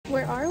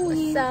Where are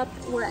we? What's up?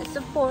 We're at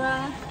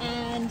Sephora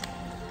and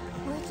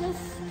we're just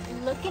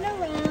looking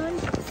around.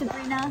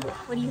 Sabrina,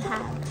 what do you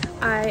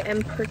have? I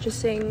am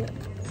purchasing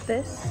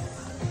this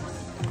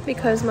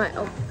because my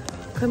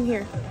come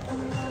here.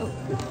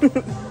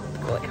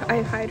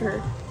 I hide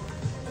her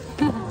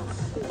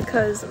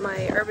because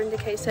my Urban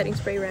Decay setting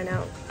spray ran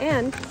out,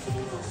 and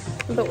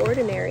The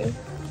Ordinary.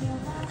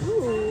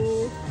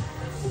 Ooh,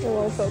 it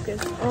won't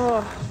focus.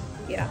 Oh,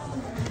 yeah,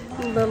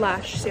 the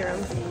lash serum.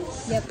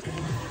 Yep.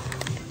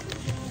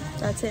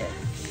 That's it.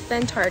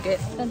 Then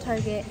Target.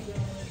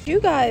 Do you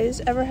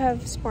guys ever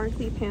have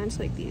sparkly pants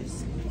like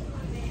these?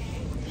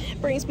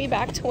 Brings me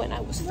back to when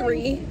I was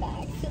 3.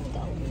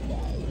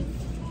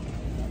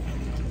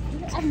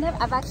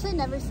 I've actually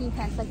never seen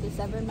pants like this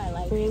ever in my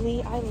life.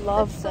 Really? I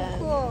love them. So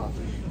cool.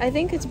 I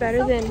think it's better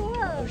So than cool.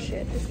 oh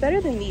shit. It's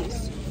better than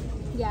these.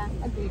 Yeah,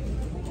 agreed.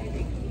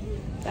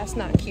 That's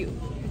not cute.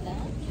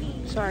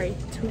 Sorry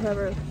to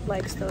whoever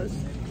likes those.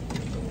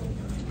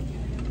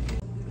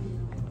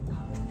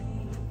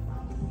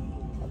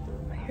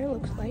 My hair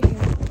looks light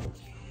here.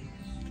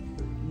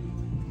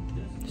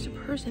 There's a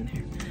person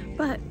there.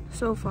 But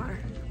so far,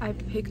 I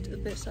picked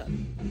this up.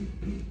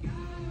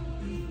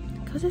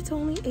 Because it's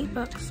only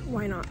 $8.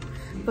 Why not?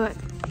 But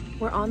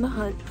we're on the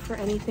hunt for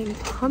anything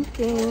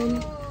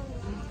pumpkin.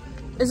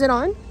 Is it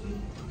on?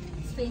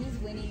 Spain is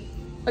winning.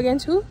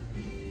 Against who?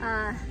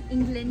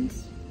 England.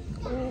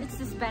 It's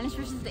the Spanish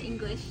versus the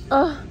English.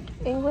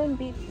 England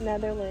beat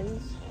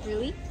Netherlands.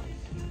 Really?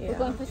 Yeah. We're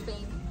going for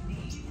Spain.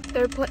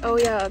 They're oh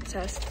yeah,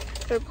 obsessed.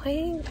 They're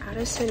playing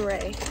Addison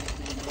Rae.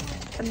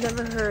 I've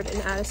never heard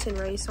an Addison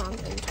Rae song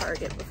in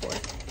Target before.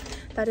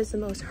 That is the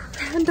most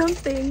random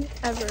thing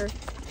ever.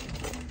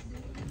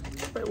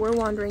 But we're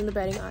wandering the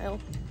bedding aisle.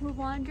 We're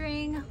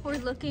wandering. We're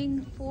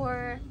looking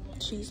for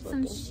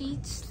some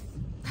sheets.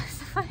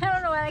 I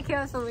don't know why I came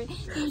up so weird.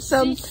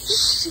 Some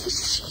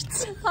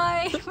sheets.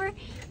 Hi, we're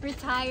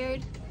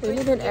tired. We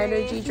need an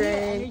energy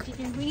drink.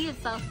 We need a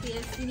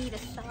Celsius. We need a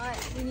shot.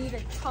 We need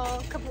a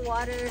tall cup of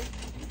water.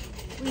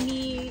 We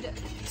need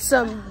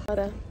some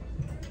butter.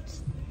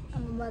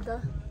 I'm a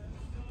mother.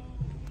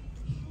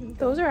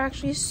 Those are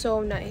actually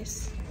so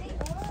nice.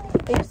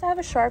 They used to have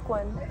a shark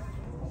one.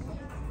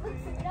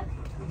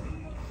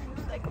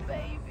 Like a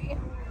baby.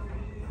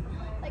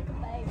 Like a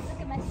baby. Look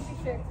at my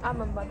shirt.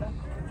 I'm a mother.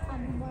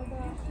 I'm a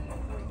mother.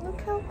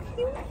 Look how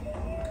cute.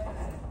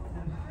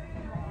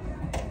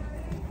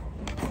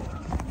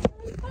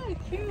 Oh,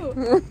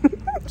 cute.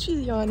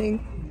 She's yawning.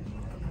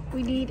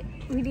 We need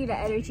an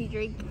energy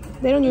drink.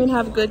 They don't even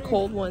have good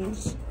cold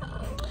ones.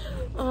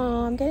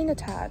 Oh, I'm getting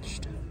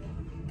attached.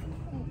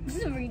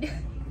 Sabrina.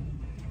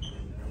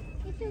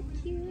 You're so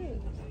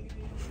cute.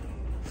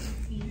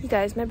 You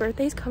guys, my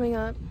birthday's coming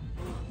up.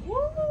 Woo!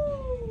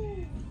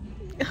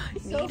 I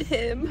need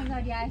him. Oh my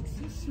god, yeah, it's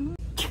so smooth.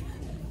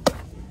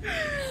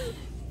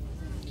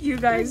 You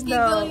guys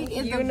know.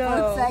 You know.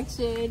 Book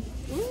section.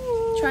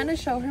 Ooh. Trying to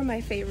show her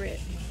my favorite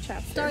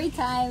chapter. Story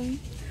time.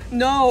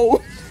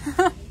 No.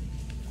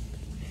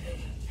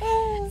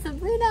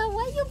 Sabrina,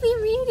 why you be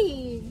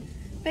reading?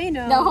 They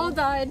know. No, hold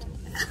on.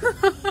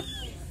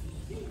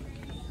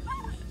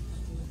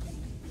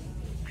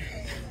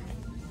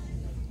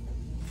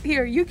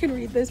 Here, you can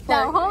read this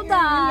part. No, hold You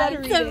on. better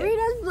read it.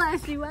 Sabrina's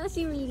blushing. Why is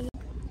she reading?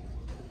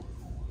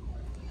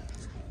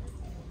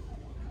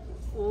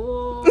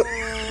 Oh.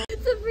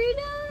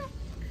 Sabrina,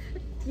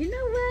 you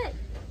know what?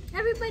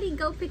 Everybody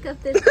go pick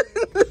up this.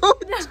 No,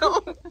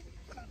 don't.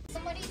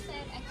 Somebody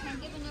said I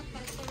can't give enough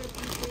 5-star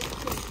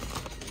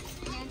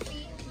reviews to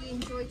Nancy. We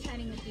enjoy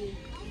chatting with you.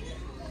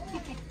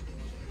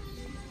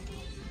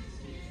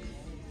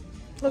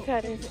 Look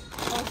at it.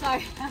 Oh,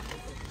 sorry.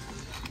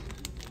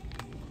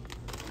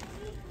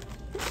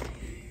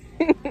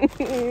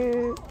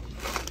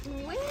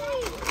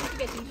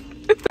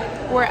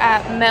 We're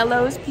at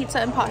Mello's Pizza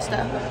and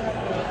Pasta.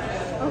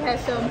 Okay,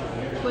 so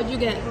what'd you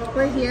get?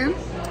 We're here.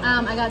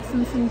 I got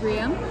some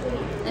sangria,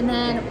 and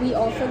then we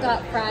also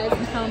got fries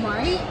and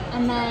calamari,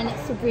 and then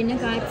Sabrina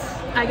got.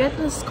 I get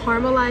this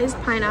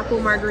caramelized pineapple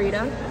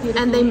margarita,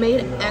 and they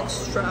made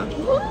extra.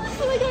 Oh,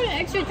 I got an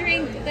extra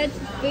drink. That's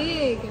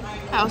big.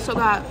 I also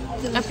got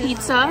a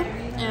pizza,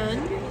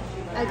 and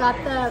I got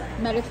the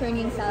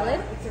Mediterranean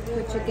salad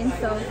with chicken.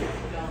 So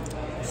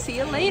see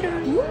you later.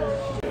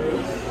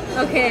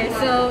 okay,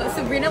 so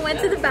Sabrina went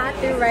to the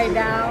bathroom right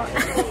now.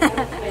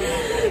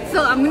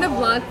 So I'm gonna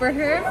vlog for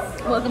her.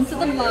 Welcome to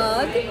the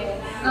vlog.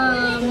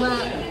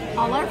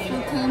 All our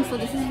food came, so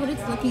this is what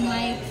it's looking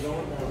like.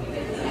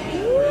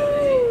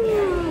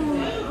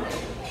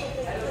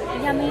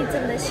 Yummy,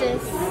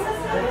 delicious.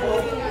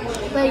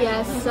 But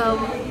yes, so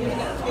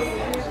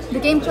the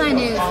game plan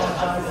is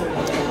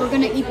we're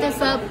gonna eat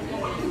this up.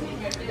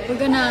 We're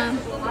gonna,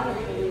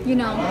 you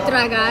know,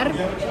 tragar,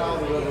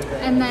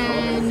 and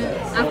then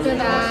after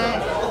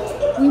that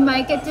we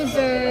might get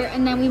dessert,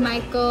 and then we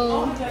might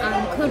go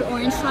Code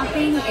Orange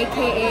shopping,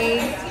 aka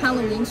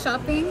Halloween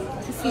shopping,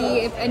 to see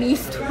if any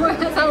store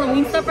has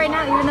Halloween stuff right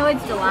now, even though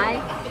it's July.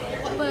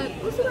 But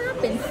we'll see what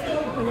happens.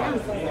 Yeah.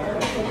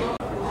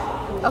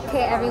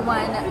 Okay,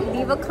 everyone,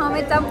 leave a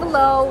comment down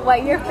below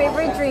what your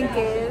favorite drink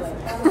is.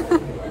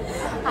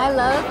 I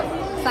love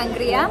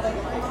sangria,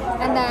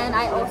 and then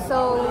I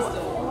also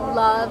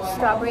love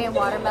strawberry and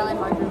watermelon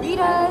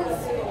margaritas,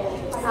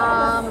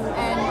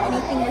 and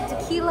anything with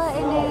tequila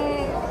in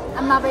it.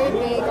 I'm not very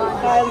big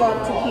on. I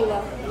love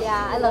tequila.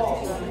 Yeah, I love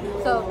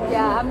tequila. So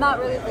yeah, I'm not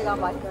really big on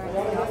vodka or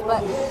anything else,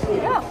 but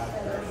yeah.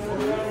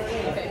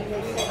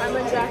 I'm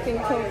a Jack and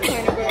Coke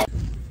kind of girl.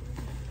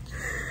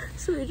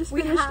 So we just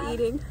finished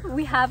eating.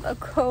 We have a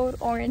code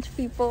orange,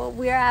 people.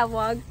 We are at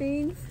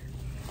Walgreens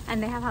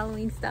and they have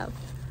Halloween stuff.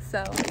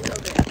 So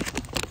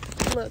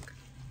look.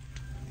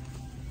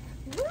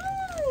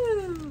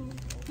 Woo!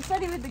 It's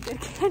not even the good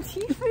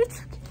candy.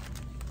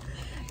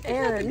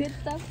 And the good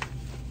stuff.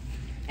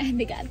 And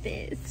they got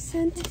this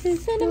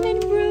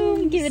cinnamon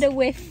broom. Give it a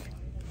whiff.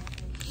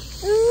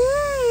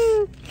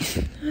 Oh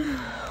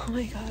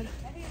my god.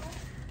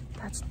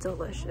 That's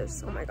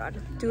delicious. Oh my god.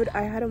 Dude,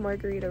 I had a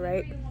margarita,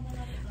 right?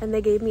 And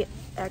they gave me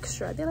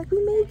extra. They're like,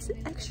 we made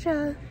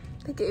extra.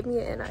 They gave me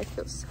it and I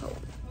feel so...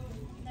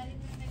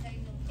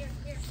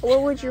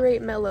 What would you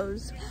rate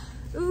Mellows?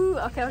 Ooh,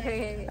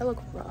 okay. I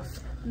look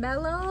rough.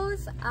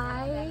 Mellows,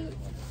 I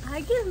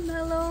give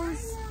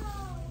Mellows,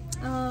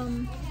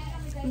 I'm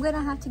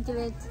gonna have to give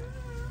it...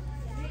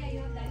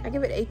 I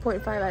give it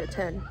 8.5 out of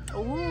 10.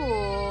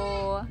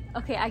 Ooh.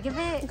 Okay, I give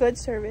it... Good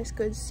service,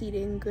 good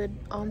seating, good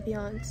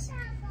ambiance.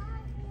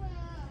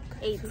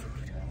 8.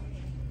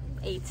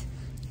 8.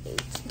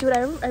 Dude,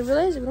 I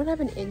realized we don't have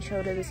an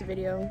intro to this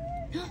video.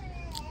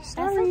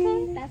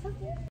 Sorry. That's okay.